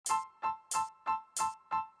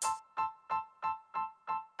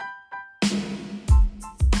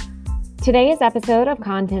Today's episode of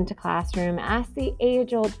Content to Classroom asks the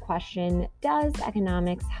age-old question, does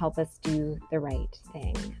economics help us do the right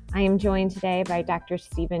thing? I am joined today by Dr.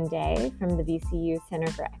 Stephen Day from the VCU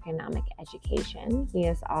Center for Economic Education. He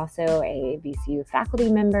is also a VCU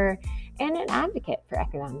faculty member and an advocate for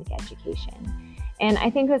economic education. And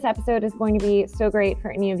I think this episode is going to be so great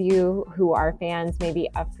for any of you who are fans maybe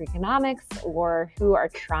of Freakonomics or who are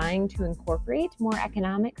trying to incorporate more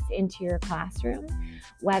economics into your classroom,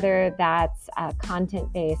 whether that's a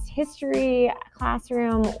content-based history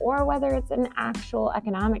classroom or whether it's an actual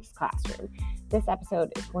economics classroom. This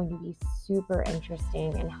episode is going to be super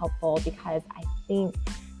interesting and helpful because I think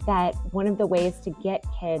that one of the ways to get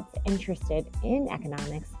kids interested in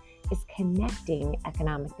economics is connecting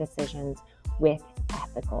economic decisions with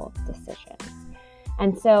ethical decisions.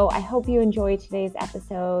 And so I hope you enjoyed today's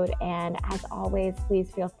episode. And as always,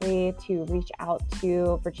 please feel free to reach out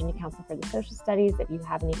to Virginia Council for the Social Studies if you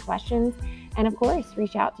have any questions. And of course,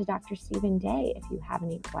 reach out to Dr. Stephen Day if you have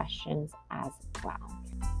any questions as well.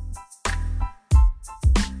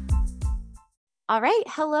 All right.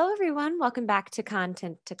 Hello, everyone. Welcome back to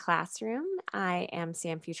Content to Classroom. I am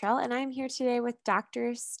Sam Futrell, and I'm here today with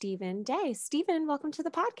Dr. Stephen Day. Stephen, welcome to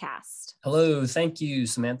the podcast. Hello. Thank you,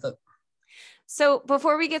 Samantha. So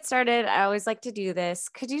before we get started, I always like to do this.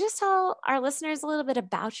 Could you just tell our listeners a little bit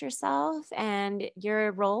about yourself and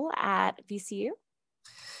your role at VCU?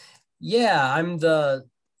 Yeah, I'm the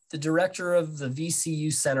director of the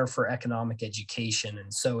VCU Center for Economic Education.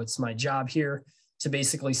 And so it's my job here to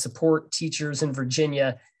basically support teachers in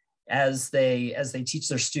Virginia as they teach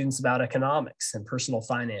their students about economics and personal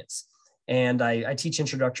finance. And I teach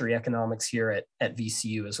introductory economics here at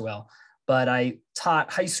VCU as well. But I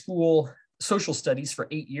taught high school social studies for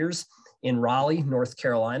 8 years in Raleigh, North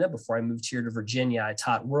Carolina. Before I moved here to Virginia, I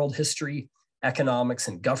taught world history, economics,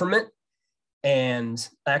 and government. And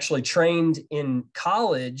I actually trained in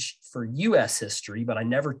college for US history, but I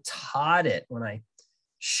never taught it. When I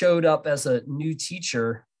showed up as a new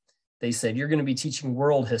teacher, they said, "You're going to be teaching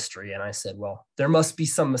world history." And I said, "Well, there must be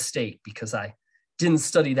some mistake because I didn't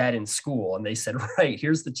study that in school." And they said, "Right,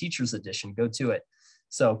 here's the teacher's edition, go to it."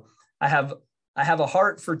 So I have a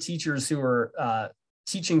heart for teachers who are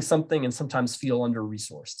teaching something and sometimes feel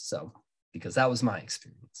under-resourced. So, because that was my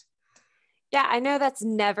experience. Yeah, I know that's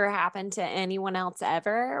never happened to anyone else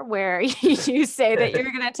ever, where you say that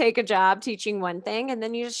you're going to take a job teaching one thing and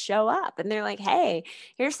then you just show up and they're like, "Hey,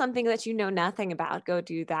 here's something that you know nothing about. Go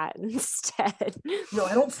do that instead." No,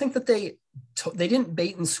 I don't think that they didn't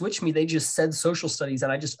bait and switch me. They just said social studies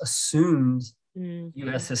and I just assumed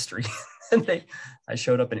US history. And I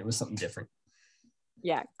showed up and it was something different.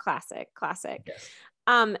 Yeah, classic. Yes.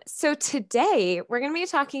 So today we're going to be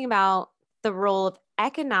talking about the role of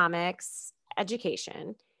economics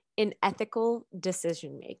education in ethical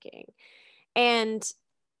decision making. And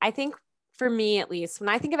I think for me, at least, when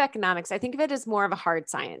I think of economics, I think of it as more of a hard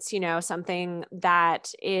science, something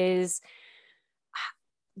that is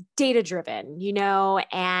data driven,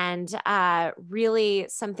 and really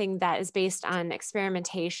something that is based on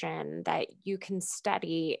experimentation that you can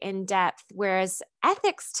study in depth. Whereas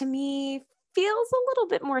ethics to me feels a little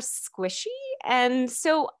bit more squishy. And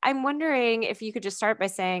so I'm wondering if you could just start by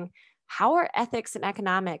saying, how are ethics and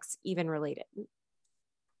economics even related?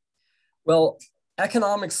 Well,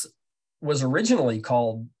 economics was originally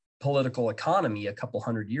called political economy a couple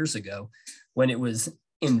hundred years ago when it was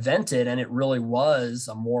invented, and it really was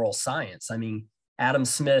a moral science. I mean, Adam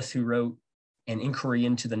Smith, who wrote An Inquiry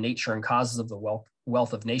into the Nature and Causes of the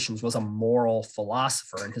Wealth of Nations, was a moral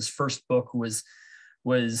philosopher, and his first book was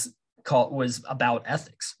about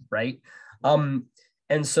ethics, right?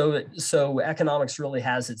 And so economics really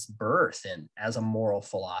has its birth as a moral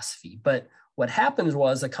philosophy. But what happened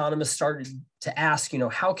was economists started to ask,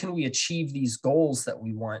 how can we achieve these goals that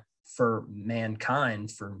we want for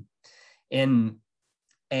mankind?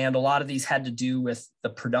 And a lot of these had to do with the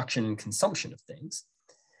production and consumption of things.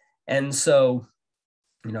 And so,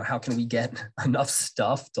 how can we get enough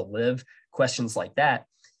stuff to live? Questions like that.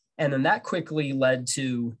 And then that quickly led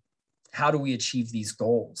to, how do we achieve these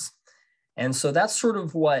goals? And so that's sort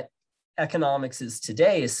of what economics is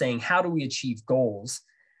today, is saying, how do we achieve goals?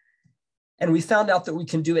 And we found out that we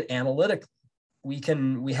can do it analytically. We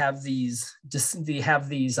have these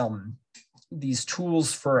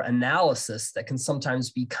tools for analysis that can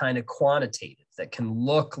sometimes be kind of quantitative, that can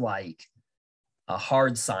look like a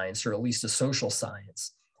hard science or at least a social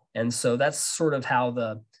science. And so that's sort of how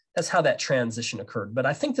that transition occurred. But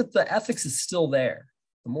I think that the ethics is still there.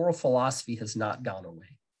 The moral philosophy has not gone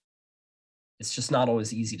away. It's just not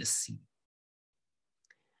always easy to see.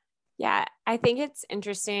 Yeah, I think it's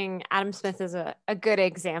interesting. Adam Smith is a good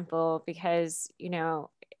example because,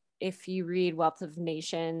 if you read Wealth of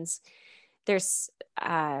Nations, there's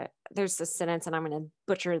there's this sentence, and I'm going to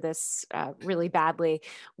butcher this really badly,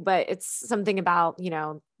 but it's something about,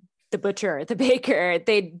 the butcher, the baker,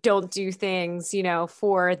 they don't do things,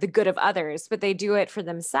 for the good of others, but they do it for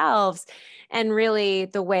themselves. And really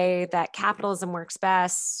the way that capitalism works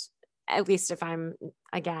best, at least if I'm,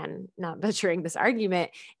 again, not butchering this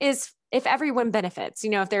argument, is if everyone benefits,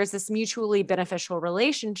 if there's this mutually beneficial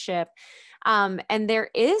relationship. And there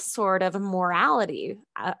is sort of a morality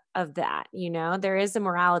of that, there is a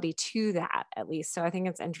morality to that, at least. So I think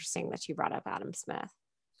it's interesting that you brought up Adam Smith.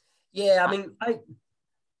 Yeah, I mean,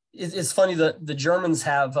 it's funny that the Germans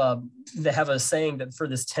have they have a saying that for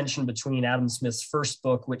this tension between Adam Smith's first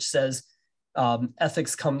book, which says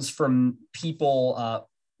ethics comes from people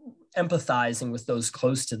empathizing with those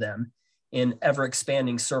close to them in ever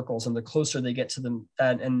expanding circles, and the closer they get to them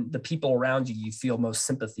and the people around you, you feel most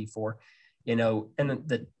sympathy for, and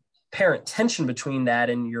the apparent tension between that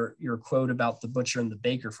and your quote about the butcher and the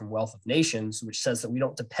baker from Wealth of Nations, which says that we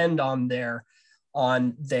don't depend on their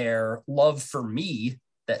love for me,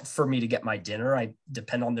 that for me to get my dinner, I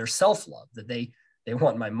depend on their self-love, that they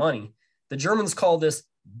want my money. The Germans call this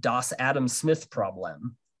Das Adam Smith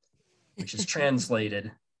Problem, which is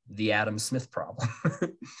translated the Adam Smith problem.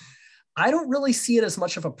 I don't really see it as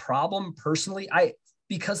much of a problem personally.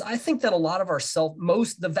 Because I think that a lot of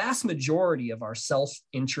the vast majority of our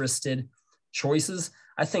self-interested choices,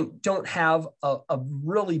 I think, don't have a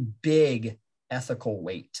really big ethical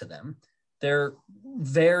weight to them. They're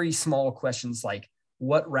very small questions like,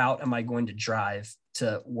 what route am I going to drive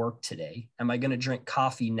to work today? Am I going to drink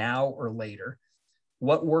coffee now or later?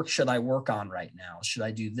 What work should I work on right now? Should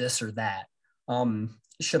I do this or that?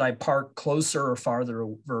 Should I park closer or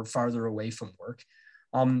farther away from work?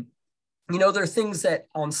 There are things that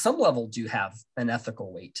on some level do have an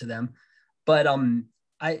ethical weight to them, but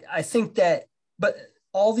I think that, but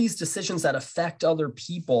all these decisions that affect other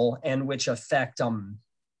people and which affect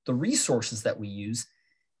the resources that we use,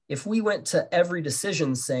 if we went to every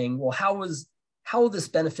decision saying, well, how will this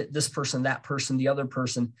benefit this person, that person, the other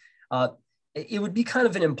person, it would be kind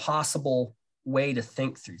of an impossible way to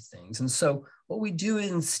think through things. And so what we do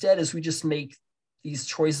instead is we just make these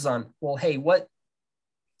choices on, well, hey, what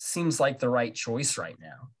seems like the right choice right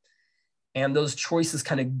now? And those choices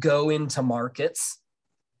kind of go into markets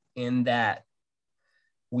in that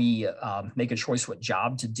we make a choice what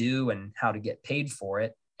job to do and how to get paid for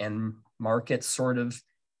it. And markets sort of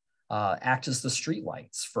act as the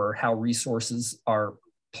streetlights for how resources are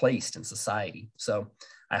placed in society. So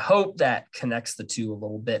I hope that connects the two a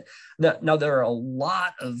little bit. Now there are a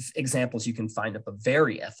lot of examples you can find of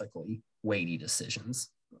very ethically weighty decisions.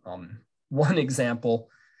 One example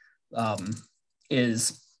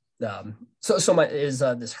is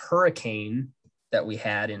this hurricane that we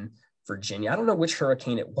had in Virginia. I don't know which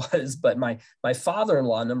hurricane it was, but my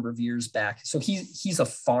father-in-law a number of years back, so he's a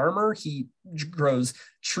farmer. He grows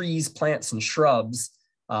trees, plants, and shrubs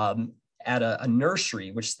at a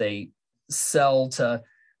nursery, which they sell to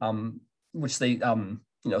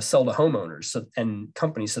sell to homeowners and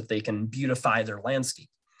companies so that they can beautify their landscape.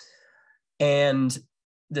 And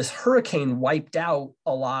this hurricane wiped out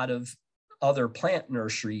a lot of other plant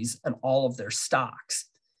nurseries and all of their stocks.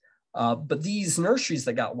 But these nurseries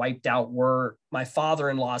that got wiped out were my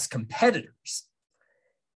father-in-law's competitors.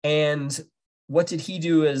 And what did he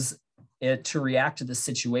do to react to the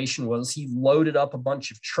situation was he loaded up a bunch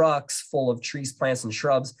of trucks full of trees, plants, and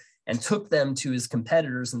shrubs and took them to his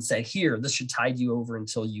competitors and said, here, this should tide you over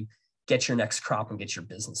until you get your next crop and get your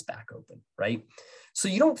business back open, right? So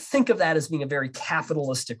you don't think of that as being a very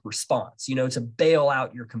capitalistic response, to bail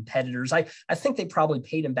out your competitors. I think they probably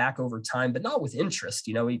paid him back over time, but not with interest.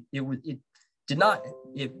 It did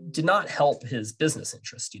not help his business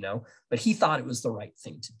interest, but he thought it was the right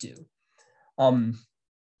thing to do.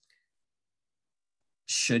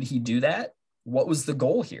 Should he do that? What was the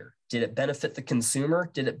goal here? Did it benefit the consumer?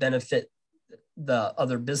 Did it benefit the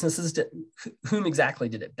other businesses? Whom exactly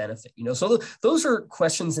did it benefit? So those are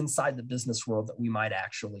questions inside the business world that we might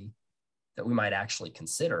actually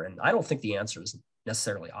consider. And I don't think the answer is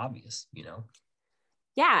necessarily obvious,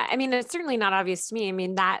 Yeah, I mean, it's certainly not obvious to me. I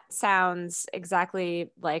mean, that sounds exactly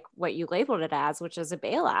like what you labeled it as, which is a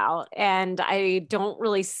bailout. And I don't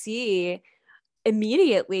really see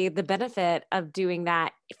immediately the benefit of doing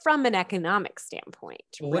that from an economic standpoint.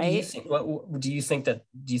 What right? do you think? What do you think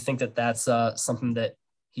that that's something that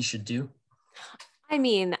he should do? I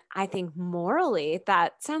mean, I think morally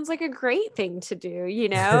that sounds like a great thing to do,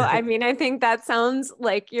 I mean, I think that sounds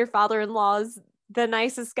like your father-in-law's the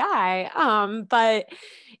nicest guy. But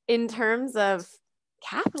in terms of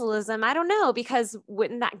capitalism, I don't know, because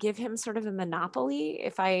wouldn't that give him sort of a monopoly,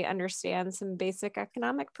 if I understand some basic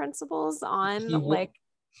economic principles on like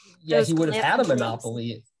yeah, he would have had a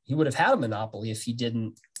monopoly. He would have had a monopoly if he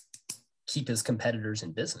didn't keep his competitors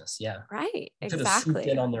in business. Yeah. Right. He could have swooped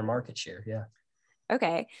in on their market share. Yeah.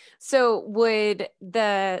 Okay. So would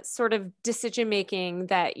the sort of decision making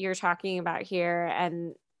that you're talking about here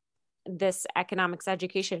and this economics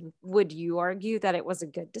education, would you argue that it was a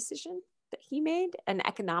good decision that he made, an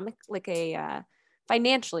economic, like a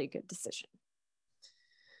financially good decision?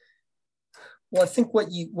 Well, I think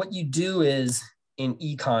what you do is in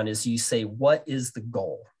econ is you say, what is the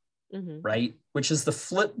goal, right? Which is the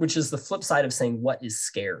flip side of saying what is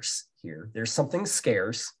scarce here. There's something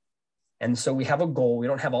scarce. And so we have a goal. We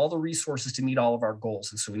don't have all the resources to meet all of our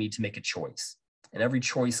goals. And so we need to make a choice. And every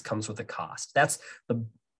choice comes with a cost. That's the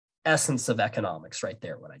essence of economics right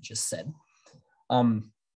there, what I just said.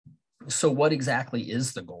 So what exactly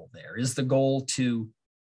is the goal there? Is the goal to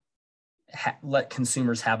let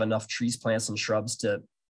consumers have enough trees, plants, and shrubs to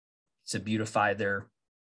beautify their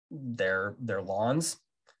lawns,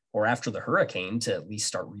 or after the hurricane to at least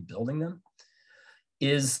start rebuilding them?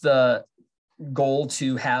 Is the goal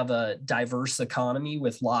to have a diverse economy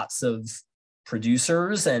with lots of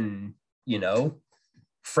producers and,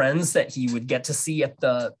 friends that he would get to see at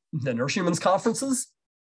the nurserymen's conferences?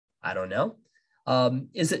 I don't know.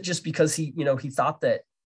 Is it just because he thought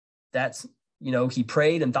that's, he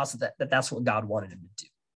prayed and thought that's what God wanted him to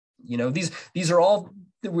do? These are all,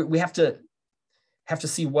 we have to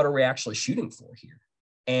see what are we actually shooting for here.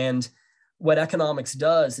 And what economics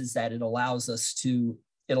does is that it allows us to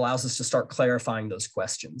start clarifying those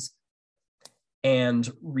questions and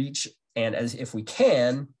as if we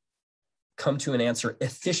can, come to an answer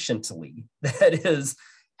efficiently that is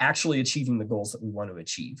actually achieving the goals that we want to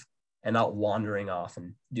achieve and not wandering off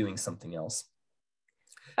and doing something else.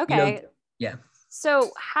 Okay. Yeah. So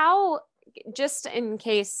how, just in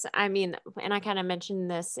case, and I kind of mentioned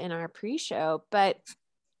this in our pre-show, but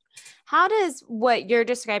how does what you're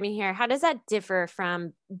describing here, how does that differ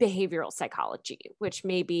from behavioral psychology, which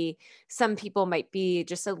maybe some people might be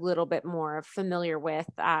just a little bit more familiar with?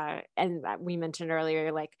 And we mentioned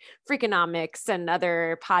earlier, like Freakonomics and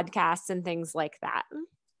other podcasts and things like that.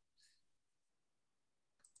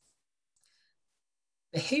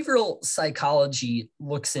 Behavioral psychology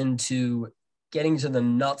looks into getting to the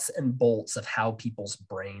nuts and bolts of how people's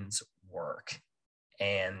brains work.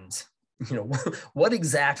 And what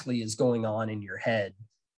exactly is going on in your head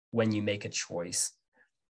when you make a choice.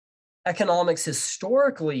 Economics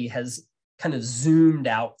historically has kind of zoomed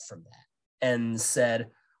out from that and said,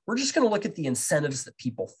 we're just going to look at the incentives that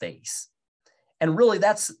people face. And really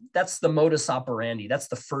that's the modus operandi. That's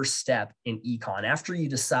the first step in econ. After you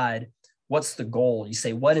decide what's the goal, you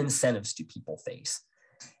say, what incentives do people face?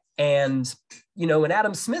 And, in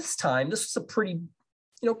Adam Smith's time, this was a pretty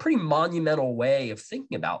monumental way of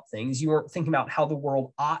thinking about things. You weren't thinking about how the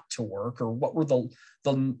world ought to work or what were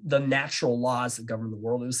the natural laws that govern the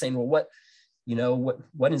world. It was saying, well,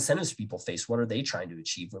 what incentives do people face? What are they trying to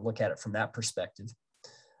achieve? We'll look at it from that perspective.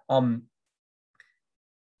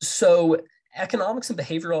 So economics and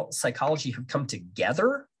behavioral psychology have come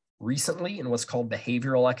together recently in what's called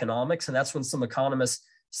behavioral economics. And that's when some economists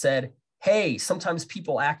said, hey, sometimes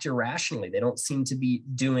people act irrationally. They don't seem to be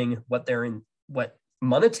doing what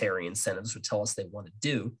monetary incentives would tell us they want to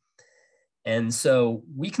do. And so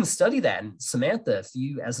we can study that. And Samantha, if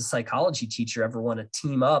you as a psychology teacher ever want to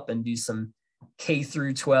team up and do some K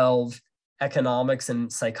through 12 economics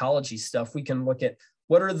and psychology stuff, we can look at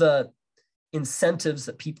what are the incentives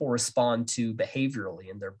that people respond to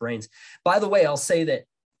behaviorally in their brains. By the way, I'll say that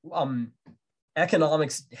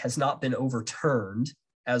economics has not been overturned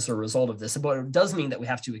as a result of this, but it does mean that we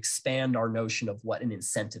have to expand our notion of what an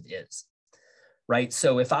incentive is. Right.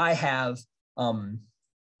 So if I have an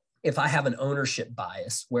ownership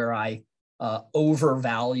bias where I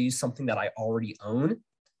overvalue something that I already own,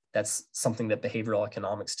 that's something that behavioral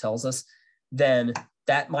economics tells us, then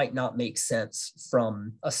that might not make sense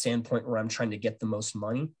from a standpoint where I'm trying to get the most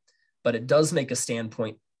money, but it does make a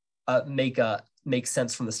standpoint make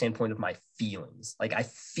sense from the standpoint of my feelings. Like I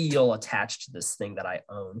feel attached to this thing that I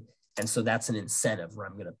own, and so that's an incentive where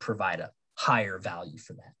I'm going to provide a higher value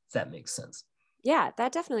for that. If that makes sense. Yeah,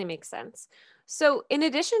 that definitely makes sense. So in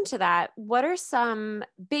addition to that, what are some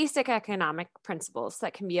basic economic principles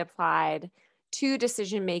that can be applied to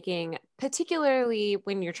decision making, particularly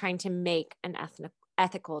when you're trying to make an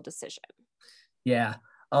ethical decision? Yeah.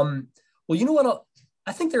 Well, you know what?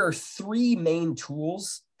 I think there are three main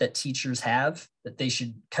tools that teachers have that they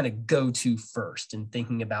should kind of go to first in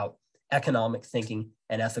thinking about economic thinking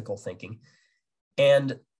and ethical thinking.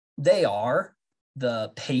 And they are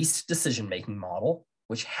the PACE decision-making model,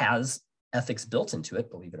 which has ethics built into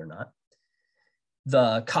it, believe it or not.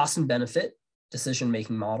 The cost and benefit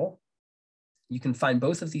decision-making model. You can find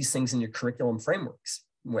both of these things in your curriculum frameworks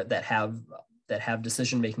that have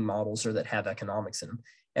decision-making models or that have economics in them.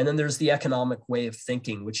 And then there's the economic way of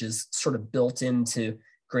thinking, which is sort of built into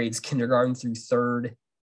grades kindergarten through third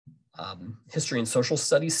history and social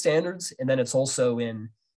studies standards. And then it's also in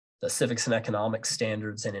the civics and economics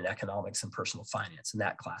standards and in economics and personal finance in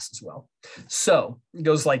that class as well. So it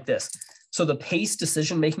goes like this. So the PACE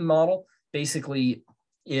decision-making model basically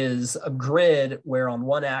is a grid where on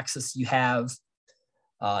one axis you have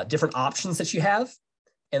different options that you have.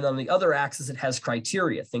 And on the other axis, it has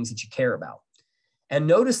criteria, things that you care about. And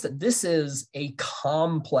notice that this is a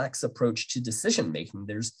complex approach to decision-making.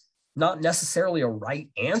 There's not necessarily a right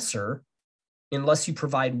answer unless you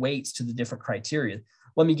provide weights to the different criteria.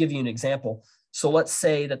 Let me give you an example. So let's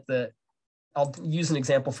say that I'll use an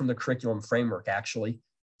example from the curriculum framework, actually,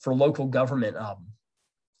 for local government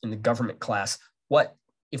in the government class.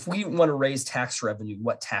 If we want to raise tax revenue,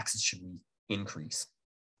 what taxes should we increase?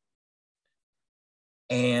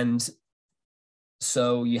 And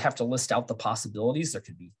so you have to list out the possibilities. There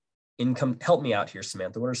could be income. Help me out here,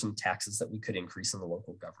 Samantha. What are some taxes that we could increase in the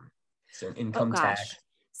local government? So income tax.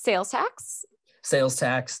 Sales tax. Sales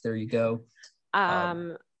tax. There you go.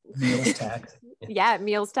 Meals tax. Yeah,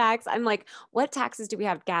 meals tax. I'm like, what taxes do we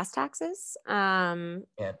have? Gas taxes? And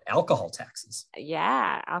alcohol taxes.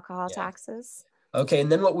 Yeah, alcohol taxes. Okay,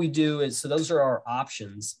 and then what we do is, so those are our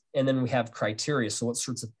options, and then we have criteria. So what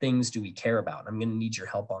sorts of things do we care about? I'm going to need your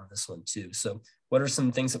help on this one too. So what are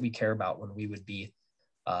some things that we care about when we would be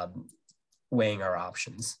weighing our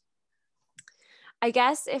options? I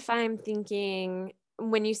guess if I'm thinking,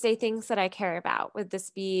 when you say things that I care about, would this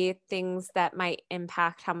be things that might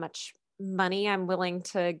impact how much money I'm willing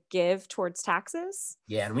to give towards taxes?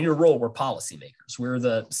 Yeah, and we need a role. We're policymakers. We're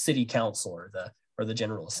the city council or the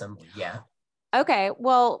General Assembly. Yeah. Okay,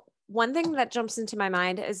 well, one thing that jumps into my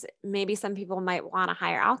mind is maybe some people might want a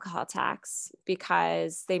higher alcohol tax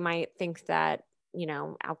because they might think that,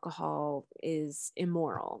 alcohol is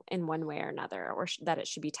immoral in one way or another, or that it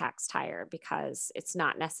should be taxed higher because it's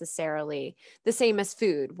not necessarily the same as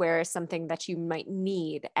food, where it's something that you might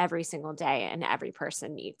need every single day and every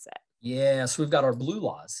person needs it. Yeah, so we've got our blue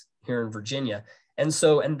laws here in Virginia. And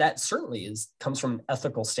that certainly comes from an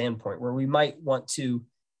ethical standpoint where we might want to,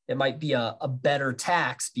 it might be a better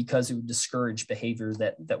tax because it would discourage behavior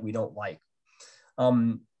that we don't like.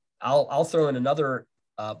 I'll throw in another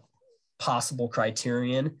possible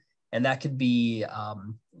criterion, and that could be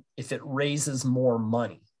if it raises more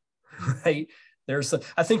money, right?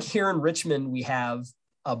 I think here in Richmond, we have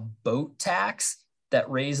a boat tax that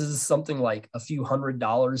raises something like a few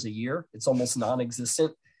 $100s a year. It's almost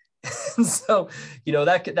non-existent. And so,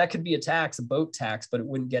 that could be a boat tax, but it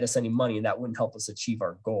wouldn't get us any money, and that wouldn't help us achieve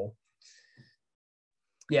our goal.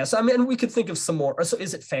 Yeah, so we could think of some more. So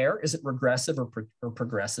is it fair? Is it regressive or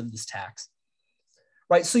progressive, this tax?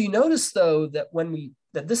 Right, so you notice though that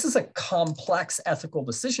that this is a complex ethical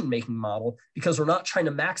decision-making model because we're not trying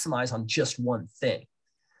to maximize on just one thing,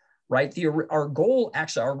 right? Our goal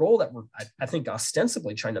that we're, I think,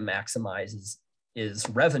 ostensibly trying to maximize is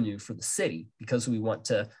revenue for the city because we want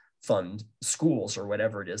to fund schools or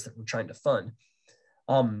whatever it is that we're trying to fund.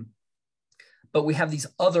 But we have these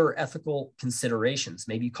other ethical considerations.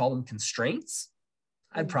 Maybe you call them constraints.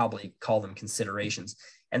 I'd probably call them considerations.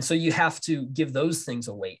 And so you have to give those things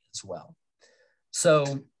a weight as well.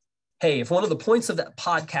 So, hey, if one of the points of that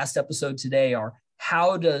podcast episode today are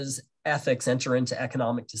how does ethics enter into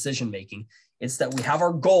economic decision-making, it's that we have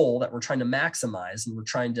our goal that we're trying to maximize and we're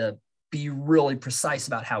trying to be really precise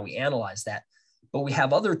about how we analyze that. But we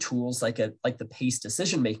have other tools like the PACE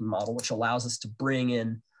decision-making model, which allows us to bring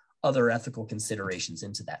in other ethical considerations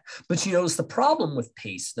into that. But you notice the problem with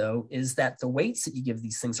PACE, though, is that the weights that you give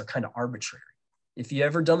these things are kind of arbitrary. If you've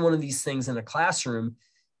ever done one of these things in a classroom,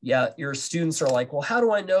 your students are like, well, how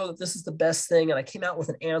do I know that this is the best thing? And I came out with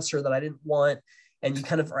an answer that I didn't want. And you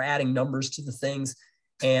kind of are adding numbers to the things.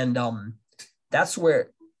 And that's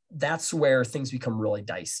where things become really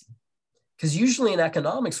dicey. Because usually in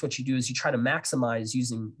economics, what you do is you try to maximize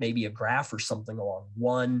using maybe a graph or something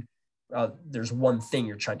along there's one thing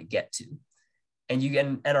you're trying to get to.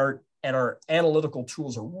 And our analytical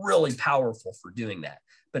tools are really powerful for doing that.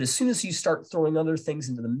 But as soon as you start throwing other things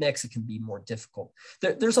into the mix, it can be more difficult.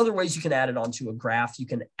 There's other ways you can add it onto a graph. You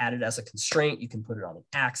can add it as a constraint. You can put it on an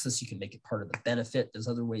axis. You can make it part of the benefit. There's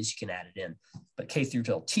other ways you can add it in. But K through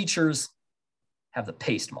 12 teachers have the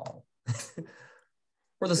PACE model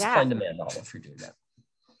or the supply and demand model if you're doing that.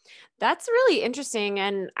 That's really interesting.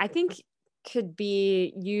 And I think could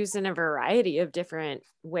be used in a variety of different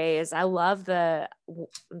ways. I love the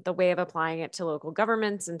way of applying it to local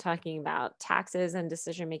governments and talking about taxes and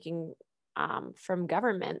decision-making from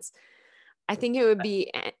governments. I think it would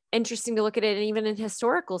be interesting to look at it even in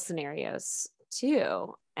historical scenarios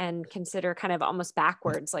too, and consider kind of almost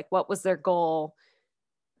backwards, like what was their goal?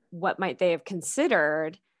 What might they have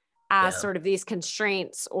considered as sort of these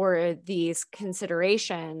constraints or these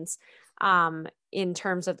considerations in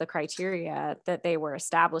terms of the criteria that they were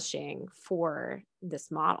establishing for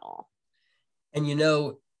this model. And you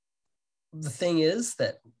know, the thing is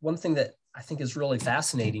that one thing that I think is really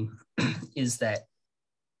fascinating is that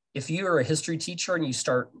if you are a history teacher and you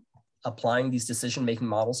start applying these decision-making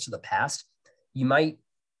models to the past, you might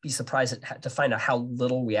be surprised to find out how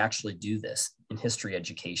little we actually do this in history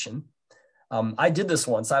education. I did this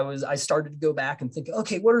once. I started to go back and think,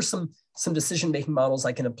 okay, what are some decision-making models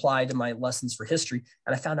I can apply to my lessons for history?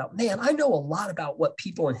 And I found out, man, I know a lot about what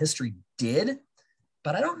people in history did,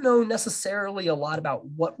 but I don't know necessarily a lot about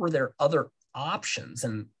what were their other options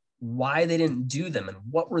and why they didn't do them and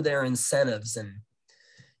what were their incentives. And,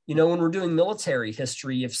 you know, when we're doing military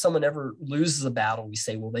history, if someone ever loses a battle, we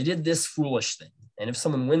say, well, they did this foolish thing. And if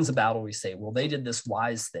someone wins a battle, we say, well, they did this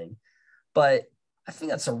wise thing. But I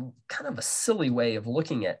think that's a kind of a silly way of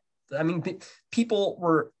looking at. I mean, people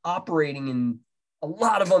were operating in a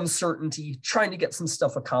lot of uncertainty, trying to get some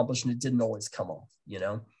stuff accomplished, and it didn't always come off, you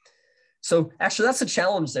know? So actually, that's a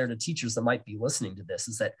challenge there to teachers that might be listening to this,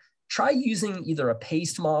 is that try using either a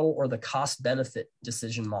paced model or the cost-benefit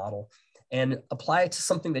decision model and apply it to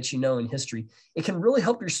something that you know in history. It can really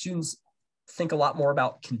help your students think a lot more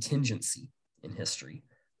about contingency in history.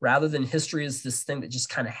 Rather than history is this thing that just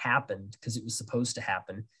kind of happened because it was supposed to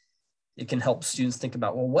happen, it can help students think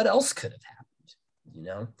about, well, what else could have happened, you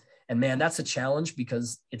know? And man, that's a challenge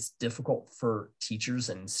because it's difficult for teachers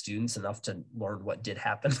and students enough to learn what did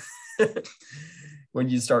happen when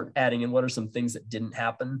you start adding in what are some things that didn't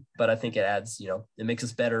happen. But I think it adds, you know, it makes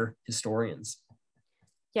us better historians.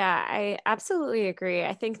 Yeah, I absolutely agree.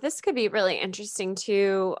 I think this could be really interesting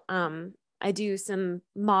too. I do some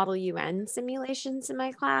Model UN simulations in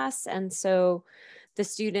my class. And so the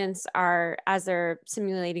students are, as they're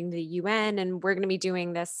simulating the UN, and we're going to be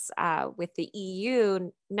doing this with the EU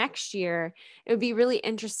next year, it would be really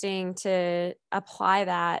interesting to apply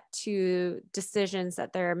that to decisions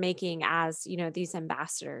that they're making as, you know, these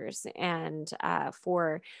ambassadors and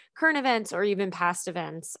for current events or even past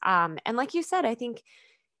events. And like you said, I think,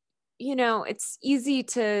 you know, it's easy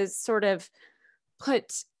to sort of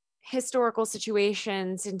put historical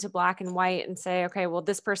situations into black and white and say, okay, well,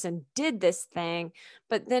 this person did this thing,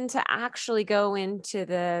 but then to actually go into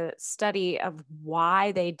the study of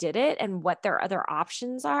why they did it and what their other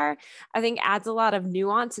options are, I think adds a lot of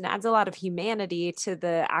nuance and adds a lot of humanity to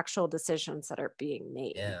the actual decisions that are being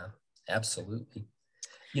made. Yeah, absolutely.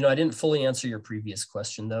 You know, I didn't fully answer your previous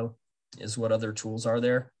question though, is what other tools are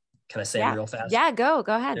there? Can I say them real fast? Yeah, go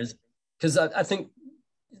ahead. Because I think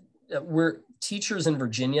teachers in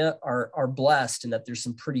Virginia are blessed in that there's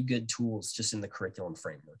some pretty good tools just in the curriculum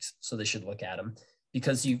frameworks. So they should look at them,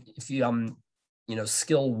 because if you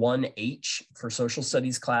skill 1H for social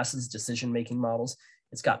studies classes, decision-making models,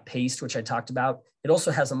 it's got PACE, which I talked about. It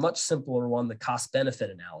also has a much simpler one, the cost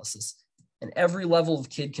benefit analysis. And every level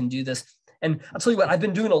of kid can do this. And I'll tell you what, I've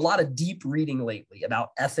been doing a lot of deep reading lately about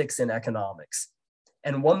ethics and economics.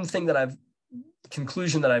 And one thing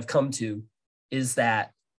conclusion that I've come to is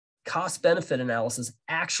that cost benefit analysis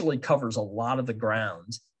actually covers a lot of the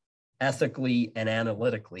ground ethically and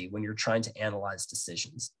analytically when you're trying to analyze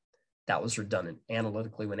decisions. That was redundant,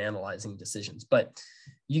 analytically when analyzing decisions, but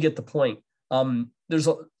you get the point.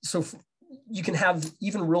 So you can have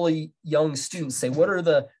even really young students say, what are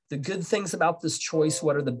the good things about this choice?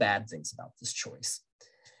 What are the bad things about this choice?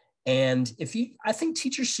 And I think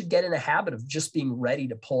teachers should get in a habit of just being ready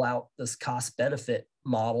to pull out this cost benefit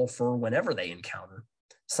model for whenever they encounter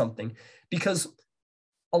something, because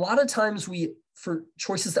a lot of times for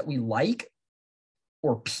choices that we like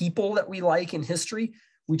or people that we like in history,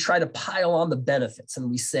 we try to pile on the benefits and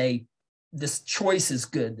we say, this choice is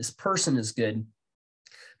good, this person is good.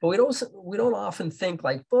 But we don't often think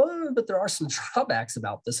like, but there are some drawbacks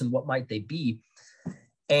about this, and what might they be?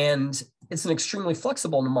 And it's an extremely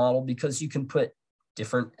flexible model because you can put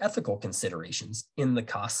different ethical considerations in the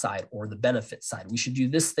cost side or the benefit side. We should do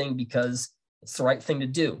this thing because it's the right thing to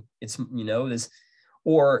do. It's, this,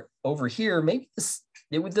 or over here, maybe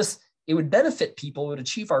it would benefit people, it would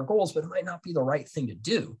achieve our goals, but it might not be the right thing to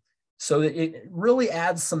do. So it really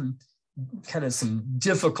adds some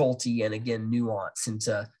difficulty and, again, nuance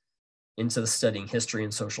into the studying history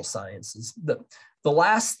and social sciences. The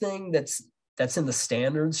last thing that's in the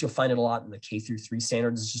standards, you'll find it a lot in the K-3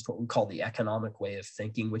 standards, is just what we call the economic way of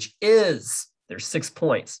thinking, which is, there's 6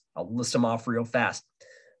 points. I'll list them off real fast.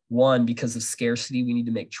 1, because of scarcity, we need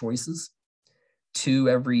to make choices. 2,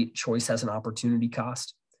 every choice has an opportunity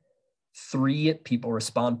cost. 3, people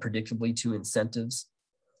respond predictably to incentives.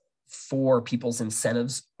 4, people's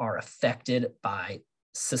incentives are affected by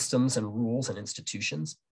systems and rules and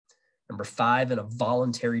institutions. Number 5, in a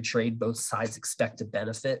voluntary trade, both sides expect to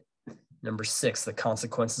benefit. Number 6, the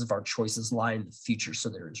consequences of our choices lie in the future, so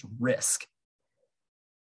there is risk.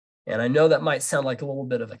 And I know that might sound like a little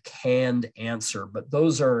bit of a canned answer, but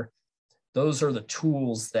those are the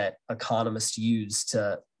tools that economists use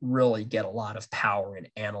to really get a lot of power in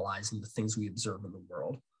analyzing the things we observe in the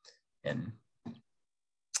world. And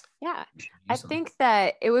yeah, I think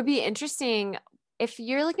that it would be interesting if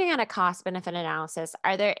you're looking at a cost benefit analysis.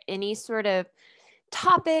 Are there any sort of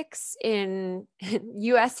topics in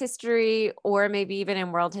US history or maybe even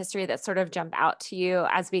in world history that sort of jump out to you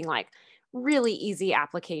as being like really easy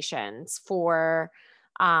applications for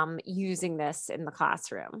using this in the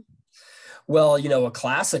classroom? Well, a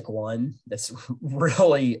classic one that's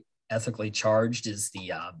really ethically charged is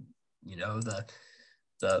the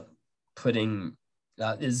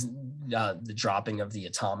dropping of the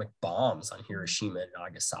atomic bombs on Hiroshima and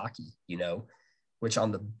Nagasaki, which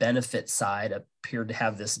on the benefit side appeared to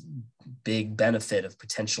have this big benefit of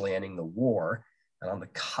potentially ending the war. And on the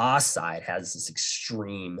cost side has this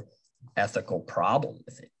extreme ethical problem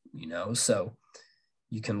with it, So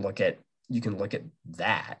you can look at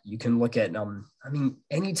that. You can look at,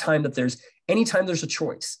 anytime there's a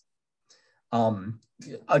choice.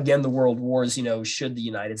 Again, the world wars, should the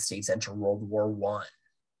United States enter World War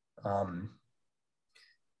I?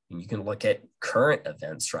 And you can look at current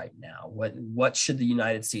events right now. What should the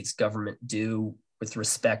United States government do with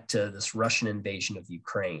respect to this Russian invasion of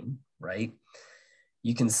Ukraine, right?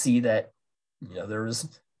 You can see that, there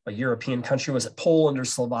was a European country, was it Poland or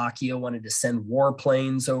Slovakia, wanted to send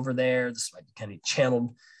warplanes over there. This might be kind of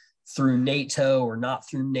channeled through NATO or not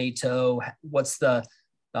through NATO. What's the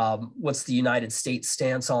United States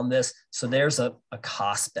stance on this? So there's a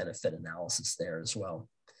cost benefit analysis there as well.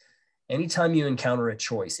 Anytime you encounter a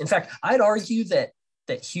choice, in fact, I'd argue that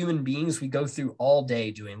human beings, we go through all day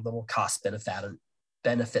doing little cost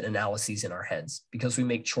benefit analyses in our heads because we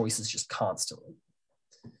make choices just constantly.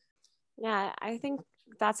 Yeah, I think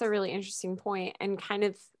that's a really interesting point, and kind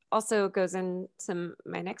of also goes into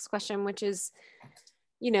my next question, which is,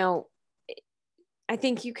 I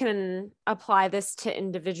think you can apply this to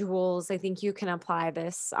individuals. I think you can apply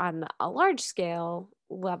this on a large scale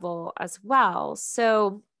level as well.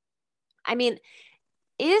 So,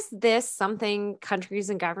 is this something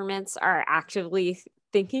countries and governments are actively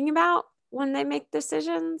thinking about when they make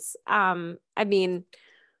decisions?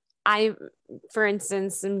 I, for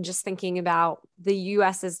instance, am just thinking about the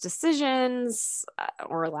US's decisions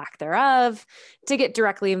or lack thereof to get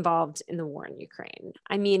directly involved in the war in Ukraine.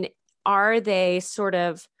 Are they sort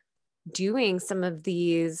of doing some of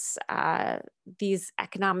these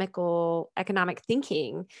economic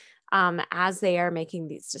thinking as they are making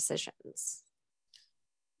these decisions?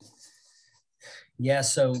 Yeah,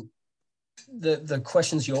 so the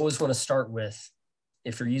questions you always want to start with,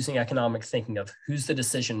 if you're using economic thinking, of who's the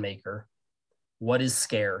decision maker, what is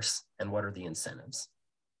scarce, and what are the incentives?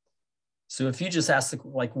 So if you just ask,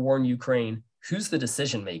 like war in Ukraine, who's the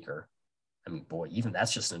decision maker? Boy, even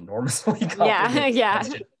that's just an enormously complicated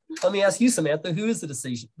question. Let me ask you, Samantha, who is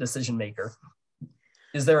the decision maker?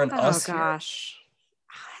 Is there an us here? Oh gosh,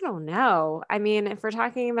 I don't know. If we're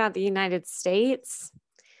talking about the United States,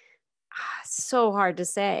 it's so hard to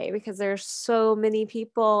say because there's so many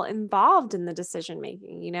people involved in the decision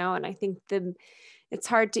making, and I think it's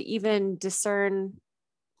hard to even discern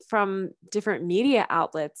from different media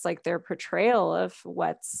outlets, like their portrayal of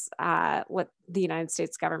what the United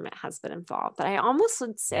States government has been involved. But I almost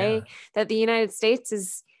would say that the United States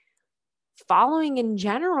is following in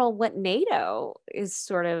general what NATO is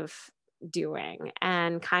sort of doing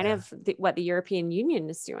and kind of what the European Union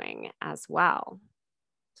is doing as well.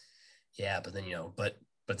 Yeah, but then,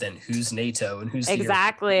 but then who's NATO and who's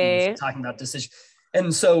exactly talking about decision?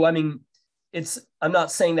 And so, I'm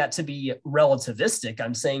not saying that to be relativistic.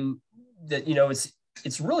 I'm saying that,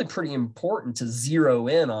 it's really pretty important to zero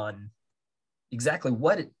in on exactly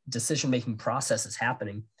what decision-making process is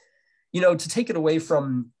happening. To take it away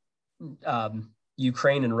from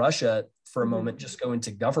Ukraine and Russia for a moment, just go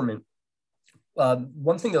into government. One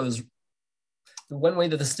way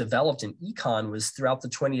that this developed in econ was throughout the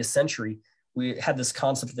 20th century, we had this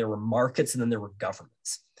concept, there were markets and then there were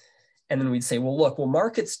governments. And then we'd say, well,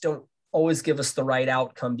 markets don't always give us the right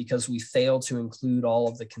outcome because we fail to include all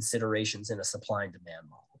of the considerations in a supply and demand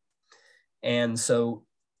model. And so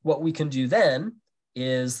what we can do then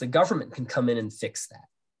is the government can come in and fix that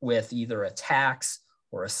with either a tax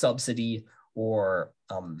or a subsidy or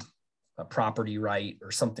a property right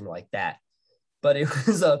or something like that. But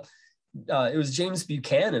it was James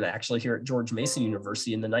Buchanan actually here at George Mason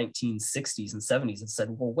University in the 1960s and 70s that said,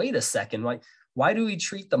 well, wait a second, why do we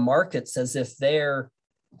treat the markets as if they're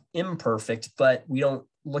imperfect, but we don't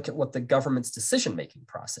look at what the government's decision-making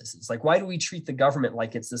process is? Like, why do we treat the government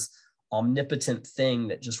like it's this omnipotent thing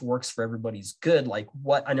that just works for everybody's good? Like,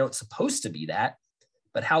 what, I know it's supposed to be that,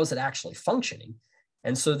 but how is it actually functioning?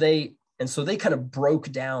 And so they kind of broke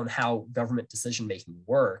down how government decision-making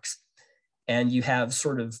works. And you have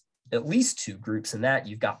sort of at least two groups in that.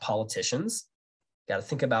 You've got politicians, got to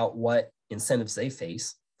think about what incentives they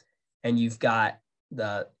face. And you've got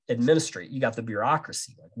the you got the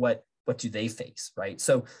bureaucracy, like what do they face, right?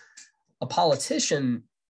 So a politician,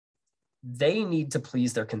 they need to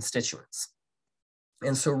please their constituents.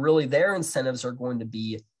 And so really their incentives are going to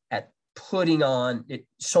be at putting on it,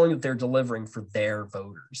 showing that they're delivering for their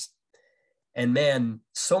voters. And man,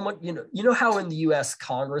 so much, you know how in the US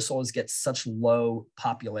Congress always gets such low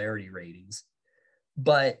popularity ratings,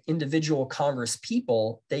 but individual Congress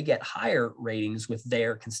people, they get higher ratings with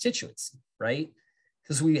their constituency, right?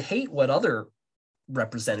 Because we hate what other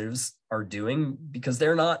representatives are doing because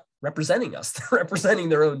they're not representing us. They're representing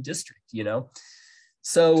their own district,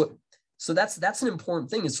 So that's an important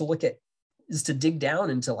thing, is to dig down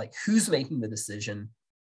into like who's making the decision,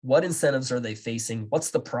 what incentives are they facing, what's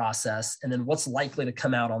the process, and then what's likely to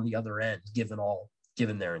come out on the other end given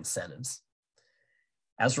their incentives.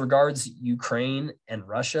 As regards Ukraine and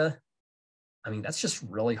Russia, I mean, that's just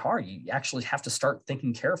really hard. You actually have to start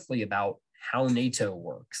thinking carefully about how NATO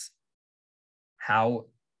works, how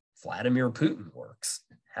Vladimir Putin works,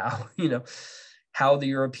 how the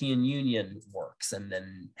European Union works, and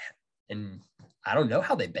I don't know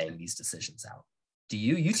how they bang these decisions out. Do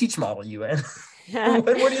you? You teach Model UN. What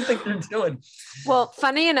do you think they're doing? Well,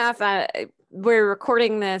 funny enough, we're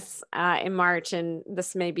recording this in March, and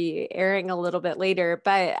this may be airing a little bit later,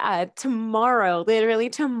 but literally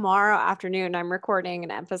tomorrow afternoon, I'm recording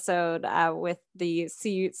an episode with the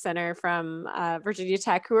CU Center from Virginia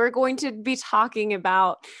Tech, who are going to be talking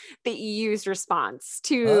about the EU's response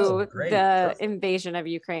to the invasion of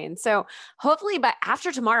Ukraine. So hopefully by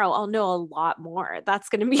after tomorrow, I'll know a lot more. That's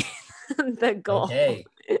going to be the goal. Okay,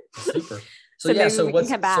 super. So what's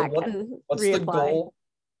the goal?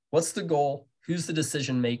 What's the goal? Who's the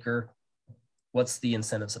decision maker? What's the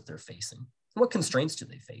incentives that they're facing? What constraints do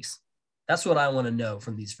they face? That's what I want to know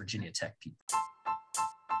from these Virginia Tech people.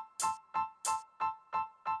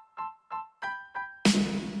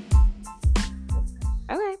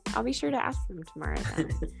 Okay, I'll be sure to ask them tomorrow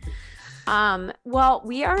then. Well,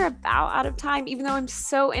 we are about out of time, even though I'm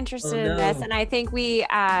so interested in this. And I think we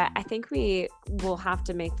will have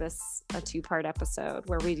to make this a 2-part episode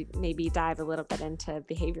where we maybe dive a little bit into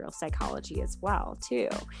behavioral psychology as well, too.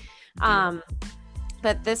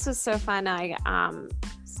 But this was so fun.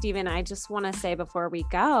 Stephen, I just want to say before we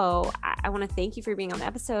go, I want to thank you for being on the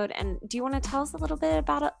episode. And do you want to tell us a little bit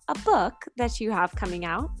about a book that you have coming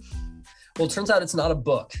out? Well, it turns out it's not a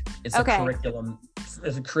book. It's a curriculum.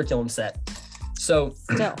 It's a curriculum set. So,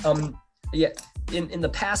 in the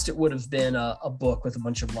past, it would have been a book with a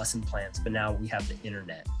bunch of lesson plans, but now we have the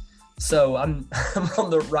internet. So I'm on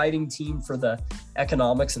the writing team for the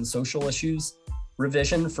economics and social issues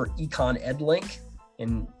revision for Econ EdLink.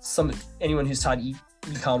 And anyone who's taught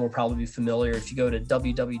econ will probably be familiar. If you go to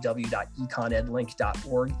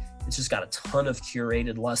www.econedlink.org, it's just got a ton of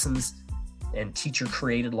curated lessons and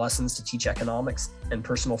teacher-created lessons to teach economics and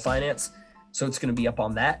personal finance. So it's going to be up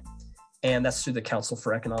on that. And that's through the Council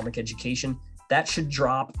for Economic Education. That should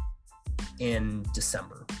drop in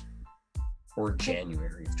December or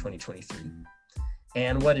January of 2023.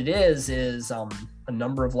 And what it is a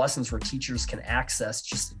number of lessons where teachers can access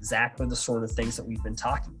just exactly the sort of things that we've been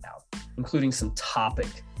talking about, including some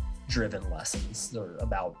topic-driven lessons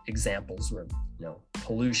about examples where,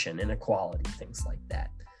 pollution, inequality, things like that.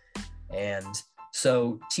 And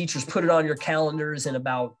so teachers, put it on your calendars in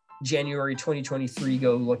about January 2023.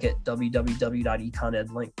 Go look at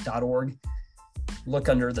www.econedlink.org look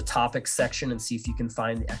under the topics section and see if you can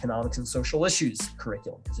find the economics and social issues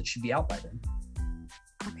curriculum, because it should be out by then.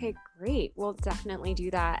 Okay, great. We'll definitely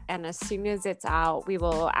do that. And as soon as it's out, we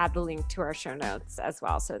will add the link to our show notes as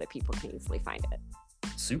well so that people can easily find it.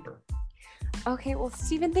 Super. Okay, well,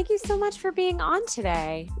 Stephen, thank you so much for being on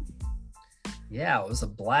today. Yeah, it was a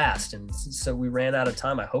blast. And so we ran out of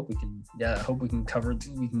time. I hope we can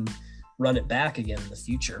run it back again in the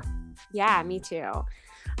future. Yeah, me too.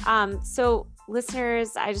 So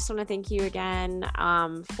listeners, I just want to thank you again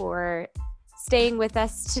for staying with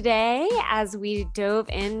us today as we dove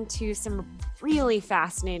into some really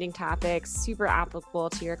fascinating topics, super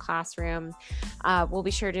applicable to your classroom. We'll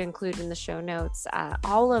be sure to include in the show notes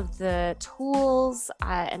all of the tools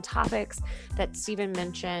and topics that Stephen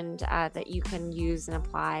mentioned that you can use and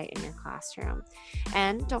apply in your classroom.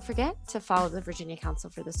 And don't forget to follow the Virginia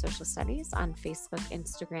Council for the Social Studies on Facebook,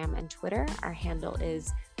 Instagram, and Twitter. Our handle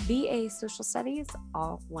is VA Social Studies,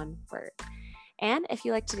 all one word. And if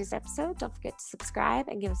you liked today's episode, don't forget to subscribe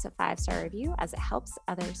and give us a 5-star review, as it helps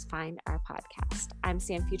others find our podcast. I'm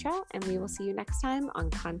Sam Futrell, and we will see you next time on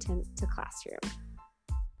Content to Classroom.